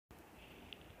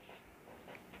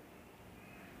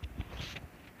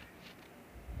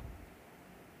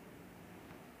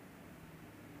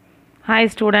Hi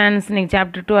students, இன்னைக்கு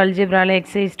chapter 2 algebraல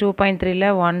exercise 2.3ல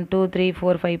 1, 2, 3,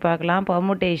 4, 5 பார்க்கலாம்.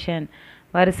 permutation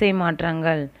வரிசை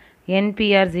மாற்றங்கள்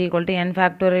npr is equal to n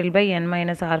factorial by n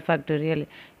minus r factorial.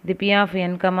 இது p of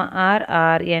n, r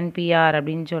or npr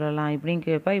அப்படின்னு சொல்லலாம்.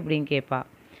 இப்படியும் கேட்பா.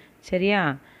 சரியா?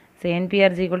 So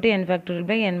npr is equal to n factorial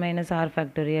by n minus r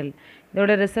factorial.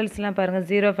 இதோட ரிசல்ட்ஸ்லாம் பாருங்கள்.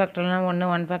 0 factorial 1,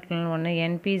 1 factorial 1,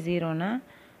 np 0னா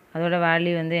அதோட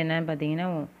value வந்து என்னன்னு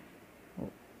பார்த்தீங்கன்னா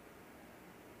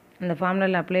இந்த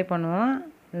ஃபார்முலாவில் அப்ளை பண்ணுவோம்.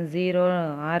 0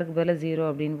 ஆருக்கு பதில் 0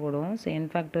 அப்படின்னு போடுவோம். So n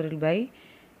factorial by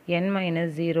n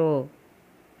minus 0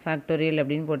 factorial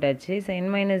அப்படின்னு போட்டாச்சு. ஸோ n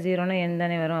மைனஸ் 0னா n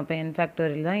தானே வரும். அப்போ n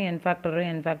ஃபேக்டோரியல் தான். n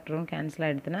ஃபேக்டரும் கேன்சல்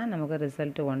ஆகிடுதுன்னா நமக்கு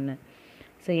ரிசல்ட் 1.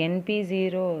 ஸோ np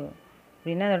 0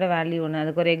 அப்படின்னா அதோட வேல்யூ 1.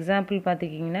 அதுக்கு ஒரு எக்ஸாம்பிள்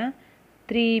பார்த்துக்கிங்கன்னா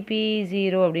 3p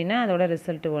 0 அப்படின்னா அதோட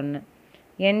ரிசல்ட் 1.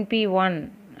 np 1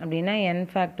 அப்படின்னா n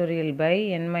factorial by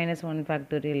n minus 1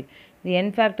 factorial. இது n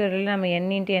ஃபேக்டோரியல் நம்ம n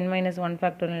into n minus 1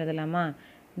 factorial எழுதலாமா?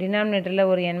 டினாமினேட்டரில்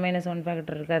ஒரு n மைனஸ் 1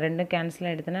 ஃபேக்டர் இருக்கா, ரெண்டும் கேன்சல்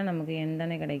எடுத்தோன்னா நமக்கு n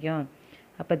தானே கிடைக்கும்.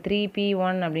 அப்போ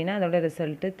 3p1 அப்படின்னா அதோட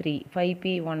ரிசல்ட்டு 3,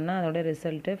 5p1னா அதோட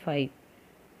ரிசல்ட்டு 5.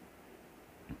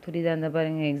 புரியுதா? அந்த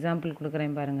பாருங்கள் எக்ஸாம்பிள்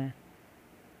கொடுக்குறேன் பாருங்கள்.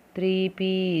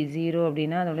 3p0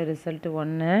 அப்படின்னா அதோட result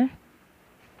 1,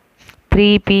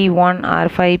 3p1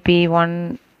 R 5p1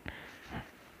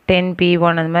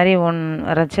 10p1 அந்த மாதிரி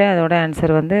வரைச்ச அதோட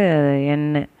ஆன்சர் வந்து n.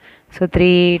 ஸோ 3,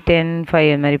 10, 5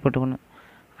 அந்த மாதிரி போட்டுக்கணும்.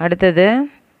 அடுத்தது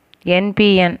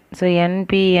npn. So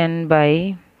npn by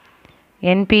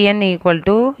npn equal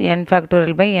to n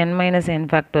factorial by n minus n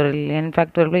factorial. n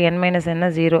factorial by n minus என்ன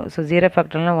 0. So 0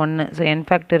 ஃபேக்டோரியல்னால் 1. So n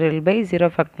factorial by 0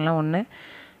 ஃபேக்டோரியல்னால் 1.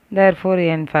 Therefore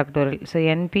n factorial. So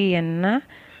npnனா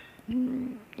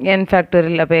n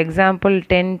factorial. அப்போ example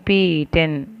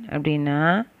 10p10 அப்படின்னா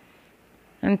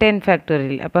 10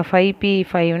 factorial. அப்போ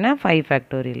 5p5னா 5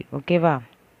 factorial. ஓகேவா?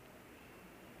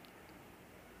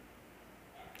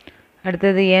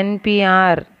 அடுத்தது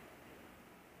npr.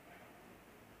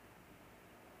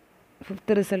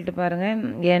 Fifth result பாருங்கள்.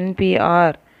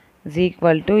 npr is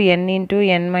equal to n into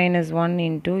n minus 1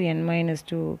 into n minus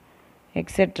 2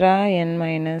 etc. n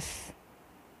minus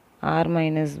r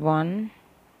minus 1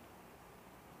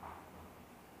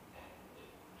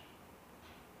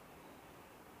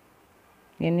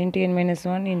 n into n minus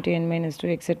 1 into n minus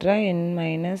 2 etc. n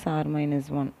minus r minus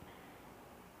 1.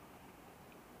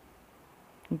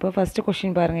 இப்போ first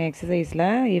question பாருங்கள் எக்ஸசைஸில்.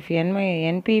 If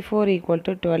np4 equal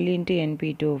to 12 into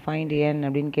np2 find n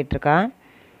அப்படின்னு கேட்டிருக்கா.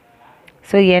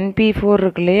 So np4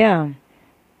 இருக்கு இல்லையா,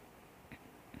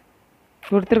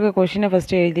 கொடுத்துருக்க கொஷினை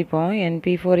first எழுதிப்போம்.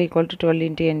 np4 equal to 12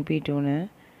 into np2ன்னு.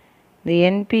 இந்த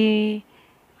np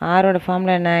ஆரோட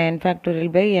formula என்ன? n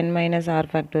factorial by n minus R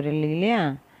factorial இல்லையா.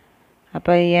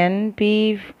 அப்போ np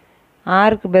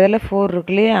ஆருக்கு பதிலாக 4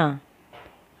 இருக்கு இல்லையா.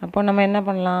 அப்போ நம்ம என்ன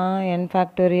பண்ணலாம்? n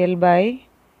factorial by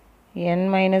n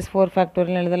minus 4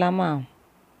 factorial எழுதலாமா?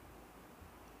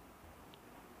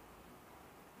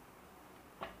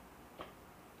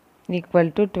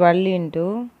 ஈக்குவல் டு 12 இன்ட்டு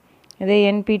இதே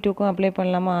np2க்கும் அப்ளை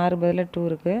பண்ணலாமா? 6 பதிலாக 2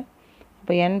 இருக்குது.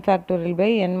 இப்போ n factorial by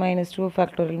n minus 2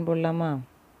 ஃபேக்டோரியல்னு போடலாமா?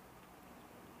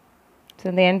 ஸோ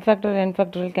இந்த n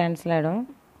ஃபேக்டோரியல் கேன்சல் ஆகிடும்.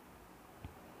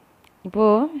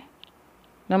 இப்போது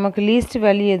நமக்கு லீஸ்ட்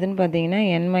வேல்யூ எதுன்னு பார்த்தீங்கன்னா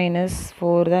n மைனஸ்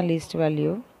 4 தான் லீஸ்ட்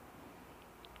வேல்யூ.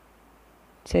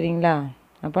 சரிங்களா?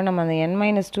 அப்போ நம்ம அந்த n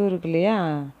மைனஸ் 2 இருக்கு இல்லையா,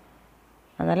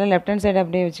 அதனால் லெஃப்ட் ஹேண்ட் சைடு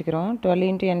அப்படியே வச்சுக்கிறோம். 12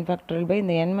 இன்ட்டு n ஃபேக்டோரியல் பை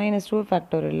இந்த n மைனஸ் 2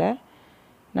 ஃபேக்டோரியலில்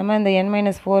நம்ம இந்த n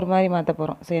மைனஸ் 4 மாதிரி மாற்ற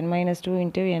போகிறோம். So n minus 2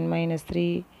 into n minus 3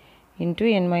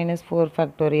 into n minus 4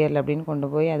 factorial அப்படின்னு கொண்டு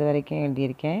போய் அது வரைக்கும்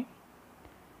எழுதியிருக்கேன்.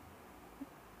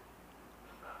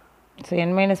 So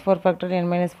n minus 4 factorial n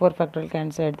minus 4 factorial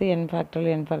cancel ஆகிடுது. n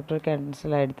ஃபேக்டோரியல்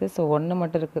கேன்சல் ஆகிடுது. ஸோ 1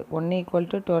 மட்டும் இருக்குது. 1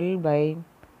 ஈக்குவல் டு 12 பை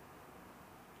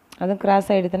அதுவும் கிராஸ்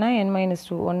ஆகிடுதுன்னா n மைனஸ்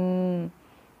 2 1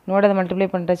 நோட அதை மல்டிப்ளை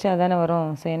பண்ணுறச்சு அதானே வரும்.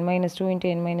 So n minus 2 into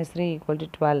n minus 3 equal to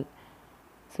 12.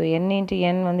 So n into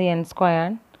n வந்து n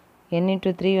square, n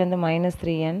into 3 வந்து minus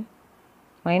 3n,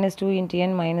 minus 2 into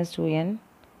n minus 2n,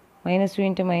 minus 2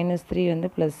 into minus 3 வந்து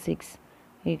plus 6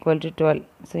 equal to 12.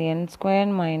 So n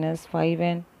square minus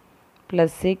 5n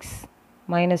plus 6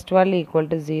 minus 12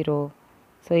 equal to 0.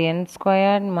 So n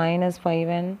square minus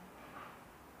 5n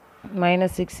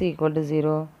minus 6 equal to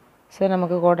 0. So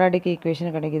நமக்கு quadratic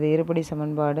equation கிடைக்கிது, இருபடி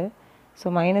சமன்பாடு. So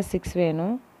minus 6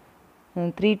 வேணும்.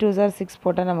 3 2s are 6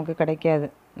 போட்டால் நமக்கு கிடைக்காது.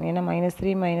 ஏன்னா மைனஸ்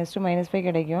 3 மைனஸ் 2 மைனஸ் 5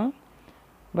 கிடைக்கும்.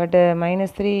 பட்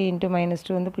மைனஸ் 3 இன்ட்டு மைனஸ்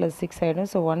 2 வந்து ப்ளஸ் 6 ஆகிடும்.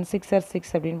 ஸோ 1 6 are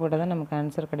 6 அப்படின்னு போட்டால் தான் நமக்கு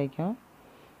ஆன்சர் கிடைக்கும்.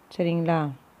 சரிங்களா?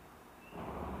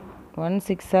 1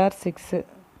 6 are 6.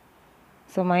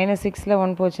 ஸோ மைனஸ் 6ல்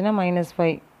 1 போச்சுன்னா minus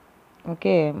 5.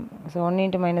 Okay. So 1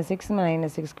 into minus 6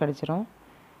 minus 6 கிடச்சிரும்.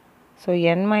 ஸோ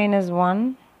n minus 1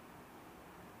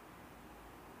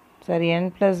 சரி n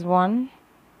plus 1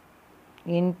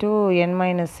 into n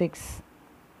minus 6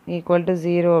 equal to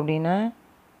 0 அப்படின்னா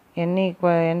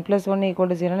n plus 1 equal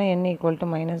to 0னா n equal to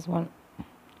 -1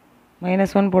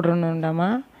 -1 போட்டுருணுண்டாமா,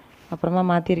 அப்புறமா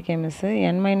மாற்றிருக்கேன் miss.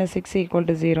 n minus 6 equal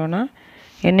to 0னா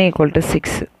n equal to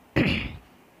 6.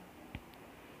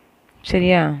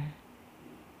 சரியா?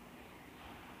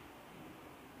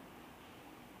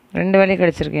 ரெண்டு value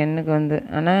கிடச்சிருக்கு என்னுக்கு வந்து.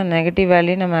 ஆனால் negative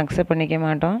value நம்ம அக்செப்ட் பண்ணிக்க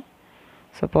மாட்டோம்.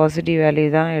 ஸோ பாசிட்டிவ் வேல்யூ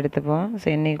தான் எடுத்துப்போம். ஸோ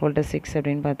n equal to 6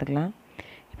 அப்படின்னு பார்த்துக்கலாம்.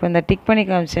 இப்போ இந்த டிக் பண்ணி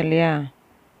காமிச்சேன் இல்லையா,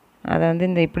 அதை வந்து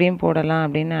இந்த இப்படியும் போடலாம்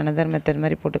அப்படின்னு அனதர் மெத்தட்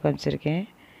மாதிரி போட்டு காமிச்சிருக்கேன்.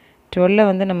 12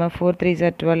 வந்து நம்ம 4 3s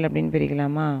are 12 அப்படின்னு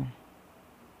பிரிக்கலாமா?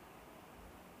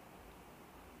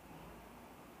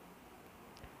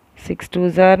 6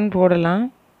 2s are போடலாம்.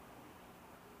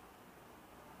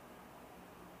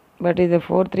 பட் இது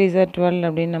 4 3s are 12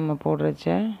 அப்படின்னு நம்ம போடுறச்ச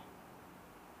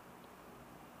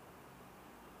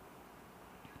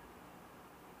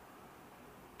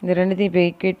இந்த ரெண்டுத்தையும் இப்போ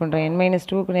ஈக்குவேட் பண்ணுறோம். n minus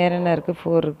 2க்கு நேரம் என்ன இருக்குது?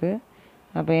 4 இருக்குது.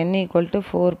 அப்போ n equal to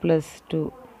 4 plus 2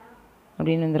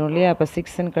 அப்படின்னு வந்துடும் இல்லையா? அப்போ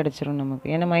 6ன்னு கிடச்சிரும் நமக்கு.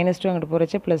 ஏன்னா -2 அங்கிட்டு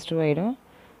போகிறச்ச +2 ஆகிடும்.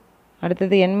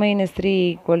 அடுத்தது n minus 3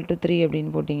 equal to 3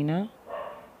 அப்படின்னு போட்டிங்கன்னா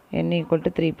n equal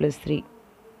to 3 plus 3.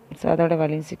 So அதோட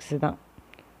வேல்யூ 6 தான்.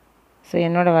 ஸோ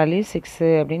என்னோட வேல்யூ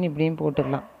 6 அப்படின்னு இப்படியும்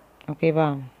போட்டுக்கலாம். ஓகேவா?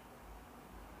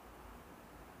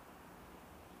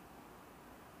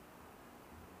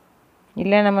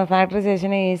 இல்லை நம்ம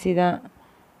ஃபேக்டரைசேஷனே ஈஸி தான்,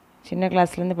 சின்ன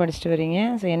கிளாஸ்லேருந்து படிச்சுட்டு வரீங்க.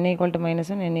 So n equal to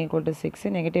 -1 n equal to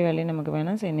 6. Negative value நமக்கு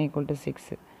வேணாம். So n equal to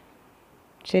 6.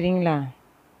 சரிங்களா?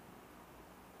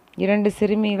 2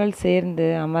 சிறுமிகள் சேர்ந்து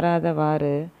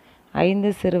அமராதவாறு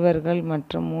 5 சிறுவர்கள்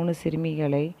மற்றும் 3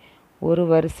 சிறுமிகளை ஒரு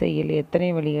வரிசையில்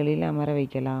எத்தனை வழிகளில் அமர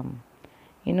வைக்கலாம்?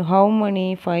 In how many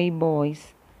 5 boys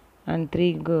and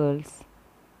 3 girls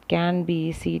can be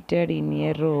seated in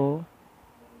a row?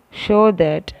 Show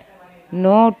that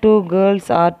no 2 girls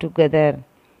are together.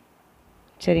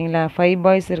 சரிங்களா? 5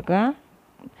 பாய்ஸ் இருக்கா,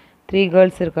 3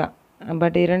 கேர்ள்ஸ் இருக்கா,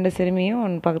 பட் 2 சிறுமியும்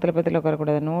ஒன்று பக்கத்தில்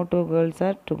உட்காரக்கூடாது. நோ 2 கேர்ள்ஸ்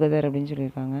ஆர் டுகெதர் அப்படின்னு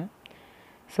சொல்லியிருக்காங்க.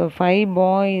 ஸோ 5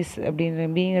 பாய்ஸ் அப்படின்ற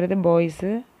பிங்கிறது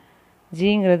பாய்ஸு,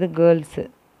 ஜிங்கிறது கேர்ள்ஸு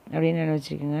அப்படின்னு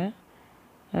நினச்சிக்கோங்க.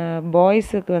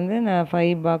 பாய்ஸுக்கு வந்து நான்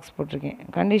 5 பாக்ஸ் போட்டிருக்கேன்.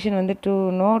 கண்டிஷன் வந்து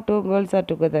நோ 2 கேர்ள்ஸ் ஆர்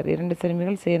டுகெதர், 2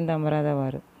 சிறுமிகள் சேர்ந்து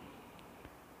அமராதவாறு.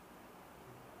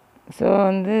 ஸோ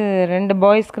வந்து 2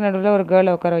 பாய்ஸ்க்கு நடுவில் ஒரு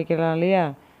கேர்ளை உட்கார வைக்கலாம் இல்லையா?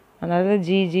 அதனால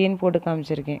ஜின்னு போட்டு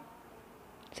காமிச்சிருக்கேன்.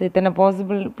 ஸோ இத்தனை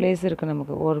பாசிபிள் பிளேஸ் இருக்குது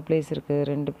நமக்கு. ஒரு பிளேஸ் இருக்குது,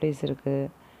 2 பிளேஸ் இருக்குது,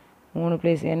 3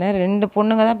 பிளேஸ். ஏன்னா 2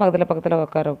 பொண்ணுங்க தான் பக்கத்தில்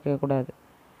உட்கார வைக்கக்கூடாது.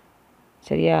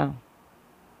 சரியா?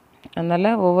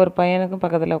 அதனால் ஒவ்வொரு பையனுக்கும்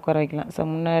பக்கத்தில் உட்கார வைக்கலாம். ஸோ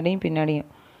முன்னாடியும் பின்னாடியும்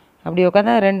அப்படி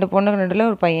உட்காந்தா 2 பொண்ணுக்கு நடுவில்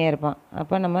ஒரு பையன் இருப்பான்.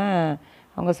 அப்போ நம்ம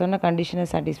அவங்க சொன்ன கண்டிஷனை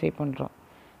சாட்டிஸ்ஃபை பண்ணுறோம்.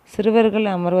 சிறுவர்கள்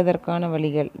அமர்வதற்கான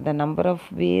வழிகள். The number of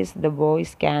ways the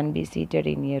boys can be seated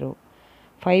in a row.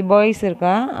 5 boys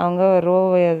இருக்கா, அவங்க ரோ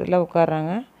இதில்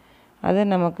உட்காராங்க. அது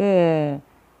நமக்கு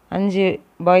 5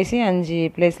 பாய்ஸையும் 5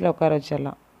 பிளேஸில் உட்கார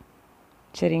வச்சிடலாம்.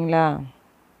 சரிங்களா?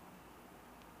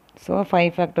 So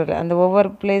 5 factor. அந்த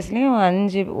ஒவ்வொரு பிளேஸ்லேயும்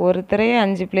 5 ஒருத்தரையே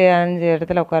 5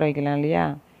 இடத்துல உட்கார வைக்கலாம் இல்லையா?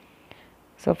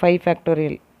 So 5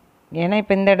 factorial. ஏன்னா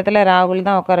இப்போ இந்த இடத்துல ராகுல்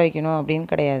தான் உட்கார வைக்கணும் அப்படின்னு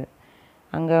கிடையாது.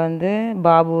 அங்கே வந்து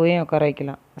பாபுவையும் உட்கார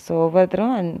வைக்கலாம். ஸோ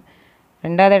ஒவ்வொருத்தரும்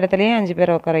 2வது இடத்துலையும் 5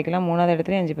 பேரை உட்கார வைக்கலாம், 3வது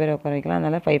இடத்துலையும் 5 பேரை உட்கார வைக்கலாம்.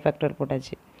 அதனால் 5 ஃபேக்டர்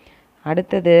போட்டாச்சு.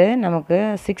 அடுத்தது நமக்கு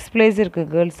 6 பிளேஸ் இருக்குது.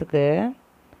 கேர்ள்ஸுக்கு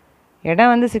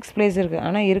இடம் வந்து 6 பிளேஸ் இருக்குது,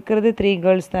 ஆனால் இருக்கிறது 3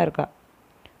 கேர்ள்ஸ் தான் இருக்கா.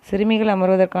 சிறுமிகள்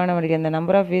அமர்வதற்கான வழி. அந்த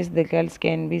number of ways the girls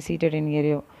can be seated in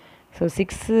ஏரியோ. So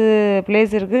 6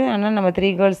 place இருக்குது, ஆனால் நம்ம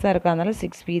 3 கேர்ள்ஸ் தான் இருக்கா. அதனால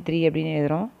 6p3 அப்படின்னு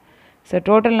எழுதுகிறோம். So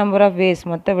total number of ways,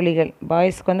 மொத்த வழிகள்,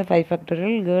 பாய்ஸ்க்கு வந்து 5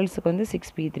 ஃபேக்டோரியல், கேர்ள்ஸுக்கு வந்து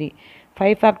 6p3.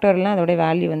 5 ஃபேக்டோரியல்னால் அதோடைய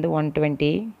வேல்யூ வந்து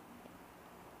 120.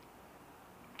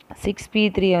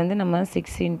 6p3 வந்து நம்ம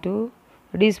 6 இன்ட்டு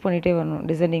ரிடியூஸ் பண்ணிகிட்டே வரணும்.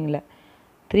 டிசைனிங்கில்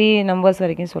 3 நம்பர்ஸ்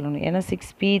வரைக்கும் சொல்லணும். ஏன்னா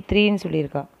 6p3ன்னு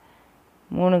சொல்லியிருக்கா.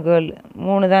 3 கேர்ள்,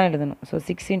 3 தான் எழுதணும். So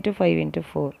 6 into 5 into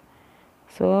 4.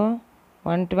 So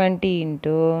 120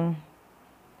 into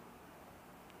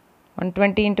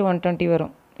 120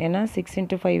 வரும். ஏன்னா 6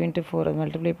 இன்ட்டு 5 இன்ட்டு 4 அது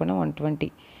மல்டிப்ளை பண்ணால் 120.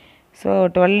 ஸோ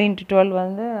 12 இன்ட்டு 12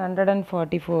 வந்து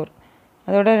 144.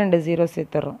 அதோட 2 0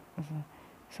 சேர்த்துறோம்.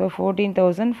 ஸோ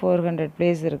 14,400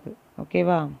 பிளேஸ் இருக்குது.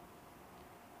 ஓகேவா?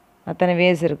 அத்தனை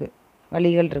வேஸ் இருக்குது,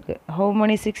 வழிகள் இருக்குது. How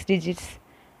many 6 digits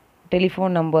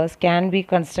telephone numbers can be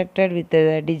constructed with the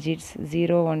digits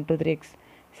 0, 1, 2, 3,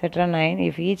 etc. 9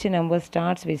 if each number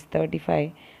starts with 35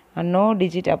 and no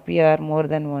digit appear more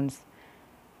than once.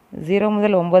 0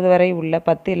 முதல் 9 வரை உள்ள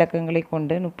 10 இலக்கங்களை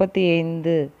கொண்டு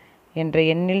 35 என்ற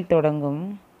எண்ணில் தொடங்கும்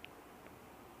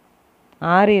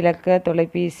 6 இலக்க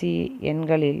தொலைபேசி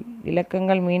எண்களில்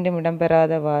இலக்கங்கள் மீண்டும்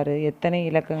இடம்பெறாதவாறு எத்தனை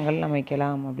இலக்கங்கள்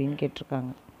அமைக்கலாம் அப்படின்னு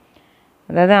கேட்டிருக்காங்க.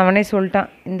 அதாவது அவனே சொல்லிட்டான்,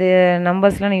 இந்த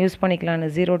நம்பர்ஸ்லாம் நான் யூஸ் பண்ணிக்கலான்னு.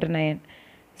 0 to 9,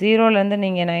 0லேருந்து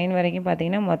நீங்கள் 9 வரைக்கும்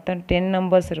பார்த்தீங்கன்னா மொத்தம் 10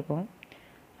 நம்பர்ஸ் இருக்கும்.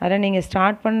 அதில் நீங்கள்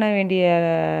ஸ்டார்ட் பண்ண வேண்டிய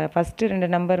ஃபஸ்ட்டு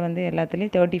 2 நம்பர் வந்து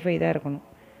எல்லாத்துலேயும் 35 தான் இருக்கணும்.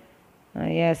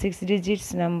 6 digits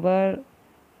number,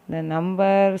 the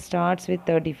number starts with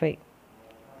 35.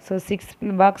 So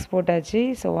 6 box போட்டாச்சு.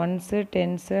 So 1s,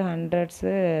 10s, 100s,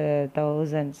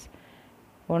 1000s,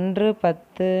 1,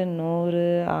 10, 100,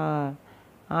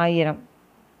 1000.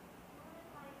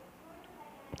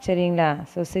 சரிங்களா?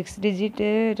 ஸோ 6 டிஜிட்டு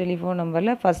டெலிஃபோன்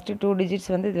நம்பரில் ஃபஸ்ட்டு 2 digits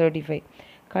வந்து 35.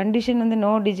 கண்டிஷன் வந்து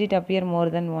நோ டிஜிட் அப்பியர்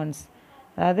மோர் தென் ஒன்ஸ்.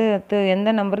 அதாவது எந்த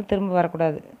நம்பரும் திரும்ப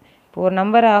வரக்கூடாது. இப்போ ஒரு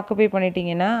நம்பரை ஆக்குபை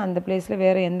பண்ணிட்டீங்கன்னா அந்த பிளேஸில்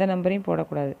வேறு எந்த நம்பரையும்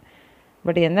போடக்கூடாது.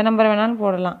 பட் எந்த நம்பர் வேணாலும்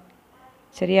போடலாம்.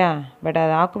 சரியா? பட்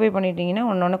அதை ஆக்குபை பண்ணிட்டீங்கன்னா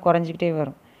ஒன்று ஒன்று குறைஞ்சிக்கிட்டே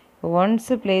வரும். இப்போ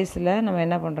ஒன்ஸு பிளேஸில் நம்ம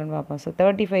என்ன பண்ணுறோன்னு பார்ப்போம். ஸோ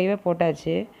 35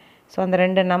 போட்டாச்சு. ஸோ அந்த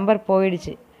 2 நம்பர்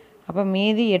போயிடுச்சு. அப்போ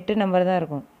மீதி 8 நம்பர் தான்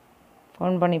இருக்கும்.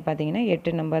 கவுண்ட் பண்ணி பார்த்தீங்கன்னா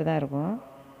 8 நம்பர் தான் இருக்கும்.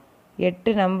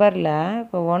 8 நம்பரில்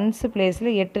இப்போ ஒன்ஸு பிளேஸில்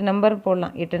 8 நம்பர்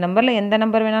போடலாம். 8 நம்பரில் எந்த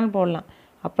நம்பர் வேணாலும் போடலாம்.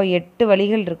 அப்போ 8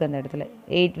 வழிகள் இருக்குது அந்த இடத்துல,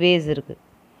 8 ways இருக்குது.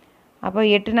 அப்போ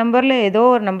 8 நம்பரில் ஏதோ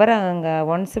ஒரு நம்பரை அங்கே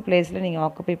ஒன்ஸு பிளேஸில் நீங்கள்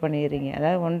ஆக்குபை பண்ணிடுறீங்க.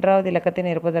 அதாவது 1வது இலக்கத்தை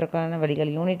நிரப்புவதற்கான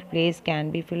வழிகள். Unit place can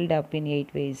be filled up in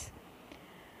 8 ways.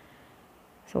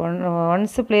 So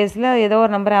once பிளேஸில் ஏதோ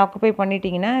ஒரு நம்பரை ஆக்குபை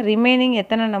பண்ணிட்டீங்கன்னா ரிமைனிங்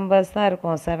எத்தனை நம்பர்ஸ் தான்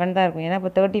இருக்கும்? 7 தான் இருக்கும். ஏன்னா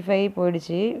இப்போ 35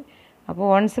 போயிடுச்சு. அப்போ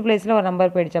ஒன்ஸு பிளேஸில் ஒரு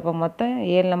நம்பர் போயிடுச்சு. அப்போ மொத்தம்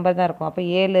 7 நம்பர் தான் இருக்கும். அப்போ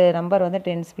 7 நம்பர் வந்து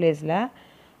 10s பிளேஸில்.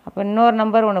 அப்போ இன்னொரு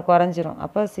நம்பர் ஒன்று குறைஞ்சிரும்.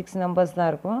 அப்போ 6 நம்பர்ஸ் தான்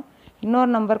இருக்கும். இன்னொரு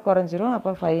நம்பர் குறைஞ்சிரும்.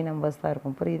 அப்போ 5 நம்பர்ஸ் தான்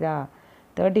இருக்கும். புரியுதா?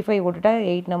 35 விட்டுட்டா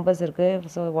 8 நம்பர்ஸ் இருக்குது.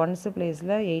 ஸோ ஒன்ஸு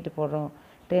பிளேஸில் 8 போடுறோம்.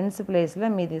 10s பிளேஸில்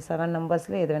மீதி 7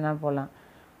 நம்பர்ஸில் எது வேணாலும் போடலாம்.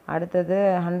 அடுத்தது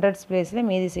 100s பிளேஸில்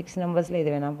மீதி 6 நம்பர்ஸில்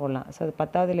எது வேணாலும் போடலாம். ஸோ அது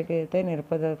 10வது இலக்கத்தை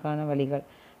நிரப்புவதற்கான வழிகள்.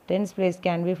 10s place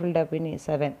can be filled அப் இன்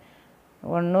 7.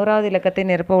 100வது இலக்கத்தை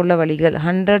நிரப்ப உள்ள வழிகள்.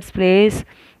 100s place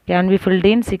can be filled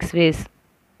in 6 ways.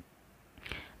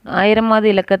 1000வது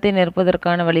இலக்கத்தை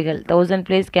நிரப்புவதற்கான வழிகள். 1000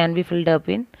 place can be filled up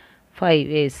in 5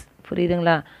 ways.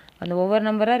 புரியுதுங்களா? அந்த ஒவ்வொரு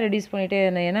நம்பராக ரெடியூஸ் பண்ணிகிட்டே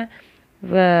இருந்தேன்.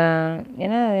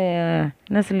 ஏன்னா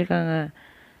என்ன சொல்லியிருக்காங்க,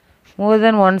 மோர்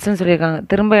தென் ஒன்ஸ்ன்னு சொல்லியிருக்காங்க.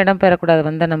 திரும்ப இடம் பெறக்கூடாது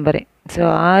வந்த நம்பரே. ஸோ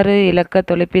 6 இலக்க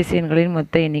தொலைபேசி எண்களின்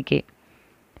மொத்த எண்ணிக்கை.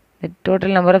 The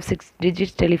total number of 6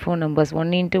 digits telephone numbers.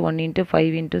 1 into 1 into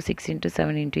 5 into 6 into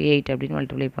 7 into 8 அப்படின்னு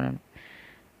மல்டிப்ளை பண்ணணும்.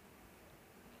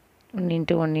 1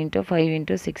 into 1 into 5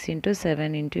 into 6 into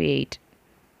 7 into 8.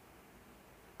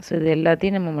 So இது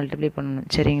எல்லாத்தையும் நம்ம மல்டிப்ளை பண்ணணும்.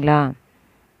 சரிங்களா?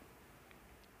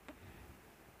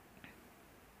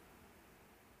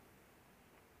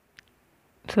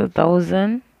 ஸோ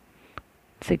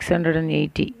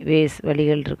 1680 ways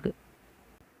வழிகள் இருக்குது.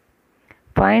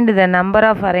 Find the number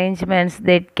of arrangements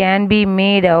that can be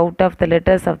made out of the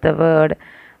letters of the word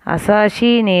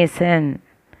assassination.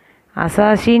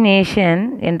 assassination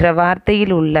என்ற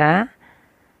வார்த்தையில் உள்ள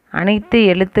அனைத்து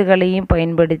எழுத்துக்களையும்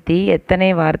பயன்படுத்தி எத்தனை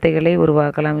வார்த்தைகளை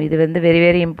உருவாக்கலாம்? இது வந்து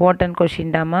வெரி இம்பார்ட்டன்ட்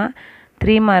கொஷின்டாமா.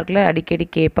 3 மார்க்கில் அடிக்கடி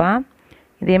கேட்பான்.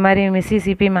 இதே மாதிரி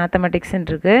மிஸ்ஸிசிபி மேத்தமெட்டிக்ஸ்ன்னு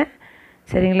இருக்குது.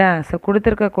 சரிங்களா? ஸோ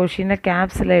கொடுத்துருக்க கொஷினில்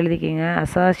கேப்ஸில் எழுதிக்கிங்க.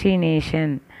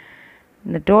 assassination,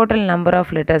 இந்த டோட்டல் நம்பர்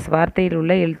ஆஃப் லெட்டர்ஸ், வார்த்தையில்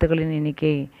உள்ள எழுத்துக்களின்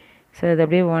எண்ணிக்கை. ஸோ இது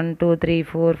அப்படியே 1 2 3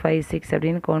 4 5 6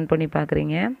 அப்படின்னு கவுண்ட் பண்ணி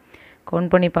பார்க்குறீங்க.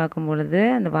 கவுண்ட் பண்ணி பார்க்கும் பொழுது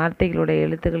அந்த வார்த்தைகளோட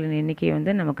எழுத்துக்களின் எண்ணிக்கை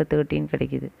வந்து நமக்கு 13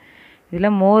 கிடைக்குது. இதில்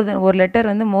மோர் தென் ஒரு லெட்டர்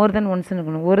வந்து மோர் தென் ஒன்ஸ்ன்னு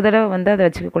இருக்கணும். ஒரு தடவை வந்து அதை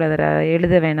வச்சுக்கக்கூடாது,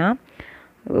 எழுத வேணாம்.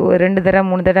 2 தடவை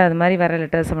 3 தடவை அது மாதிரி வர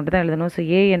லெட்டர்ஸை மட்டும் தான் எழுதணும். ஸோ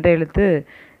ஏ என்ற எழுத்து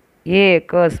ஏ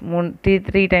கர்ஸ்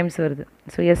 3 டைம்ஸ் வருது.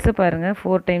 ஸோ எஸ் பாருங்கள்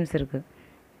 4 டைம்ஸ் இருக்குது.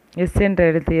 எஸ் என்ற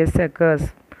எழுத்து எஸ் அக்கர்ஸ்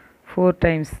 4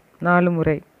 டைம்ஸ், 4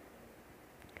 முறை.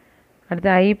 அடுத்து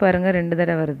ஐ பாருங்கள் 2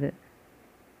 தடவை வருது.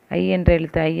 ஐ என்ற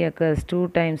எழுத்து ஐ அக்கர்ஸ் 2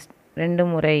 டைம்ஸ், 2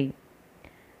 முறை.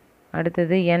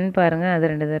 அடுத்தது என் பாருங்கள், அது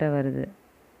 2 தடவை வருது.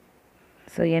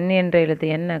 ஸோ என் என்ற எழுத்து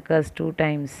என் அக்கர்ஸ் 2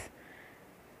 டைம்ஸ்.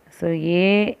 ஸோ ஏ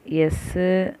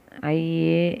எஸ்ஸு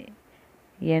ஐஏ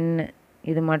என்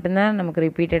இது மட்டும்தான் நமக்கு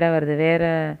ரிப்பீட்டடாக வருது.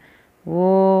 வேறு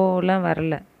ஓலாம்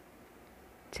வரல.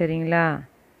 சரிங்களா?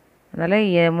 அதனால்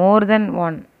மோர் தென்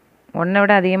ஒன்றை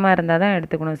விட அதிகமாக இருந்தால் தான்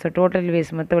எடுத்துக்கணும். ஸோ டோட்டல்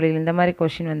வேஸ் மொத்த வழியில் இந்த மாதிரி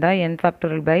கொஷின் வந்தால் n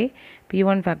factorial by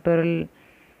p1 factorial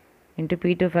into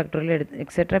p2 factorial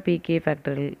etcetera pk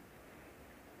factorial.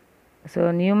 So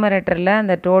நியூமரேட்டரில்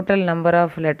அந்த டோட்டல் நம்பர்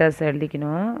ஆஃப் லெட்டர்ஸ்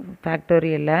எழுதிக்கணும்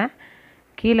ஃபேக்டோரியலில்.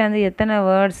 கீழே வந்து எத்தனை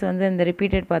வேர்ட்ஸ் வந்து இந்த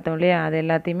ரிப்பீட்டட் பார்த்தோம் இல்லையா, அது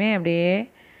எல்லாத்தையுமே அப்படியே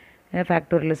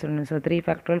ஃபேக்டோரியல் சொல்லணும். So 3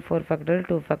 factorial 4 factorial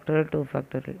 2 factorial 2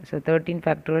 factorial. So 13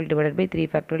 factorial divided by 3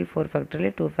 factorial 4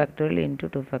 factorial 2 factorial into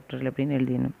 2 factorial அப்படின்னு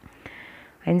எழுதிடணும்.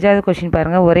 5வது கொஷின்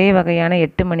பாருங்கள். ஒரே வகையான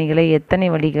 8 மணிகளை எத்தனை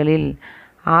வழிகளில்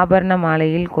ஆபரண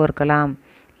மாலையில் கோர்க்கலாம்?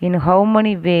 In how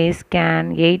many ways can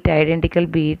 8 identical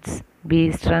beads be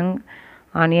strung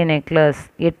on a necklace?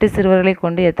 8 சிறுவர்களை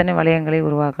கொண்டு எத்தனை வளையங்களை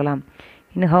உருவாக்கலாம்?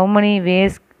 In how many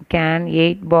ways can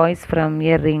 8 boys from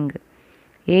a ring?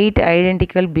 8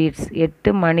 identical beads,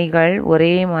 8 மணிகள்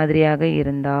ஒரே மாதிரியாக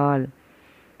இருந்தால்,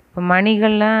 இப்போ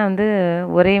மணிகள்லாம் வந்து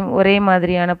ஒரே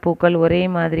மாதிரியான பூக்கள், ஒரே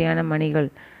மாதிரியான மணிகள்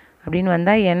அப்படின்னு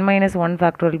வந்தால் n-1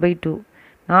 ஃபேக்டோரியல் பை 2.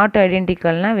 நாட்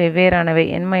ஐடென்டிக்கல்னால் வெவ்வேறானவை,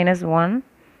 n-1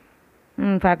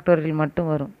 ஃபேக்டோரியல் மட்டும்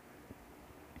வரும்.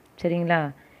 சரிங்களா?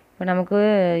 இப்போ நமக்கு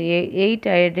 8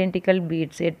 ஐடென்டிக்கல்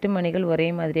பீட்ஸ், 8 மணிகள் ஒரே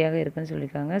மாதிரியாக இருக்குதுன்னு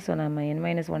சொல்லியிருக்காங்க. ஸோ நம்ம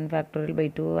n-1 ஃபேக்டோரியல் பை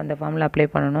 2 அந்த ஃபார்மில் அப்ளை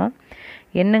பண்ணணும்.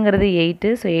 என்னங்கிறது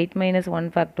 8, so 8-1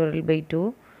 factorial by 2.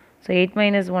 So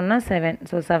 8-1னா 7,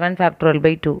 so 7 factorial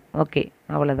by 2. Okay,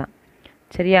 அவ்வளோதான்.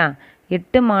 சரியா?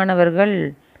 8 மாணவர்கள்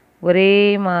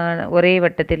ஒரே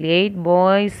வட்டத்தில், 8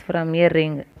 பாய்ஸ் ஃப்ரம் எ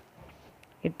ரிங்.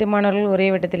 8 மாணவர்கள் ஒரே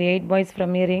வட்டத்தில், 8 boys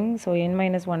from a ring. So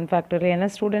n-1 factorial. ஏன்னா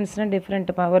ஸ்டூடெண்ட்ஸ்னால்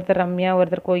டிஃப்ரெண்ட்டுப்பா. ஒருத்தர் ரம்யா,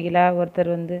 ஒருத்தர் கோகிலா, ஒருத்தர்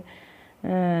வந்து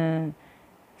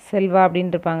செல்வா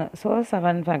அப்படின்னு இருப்பாங்க. So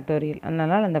 7 factorial.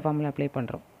 அதனால் அந்த ஃபார்முலா அப்ளை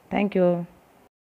பண்ணுறோம். தேங்க்யூ.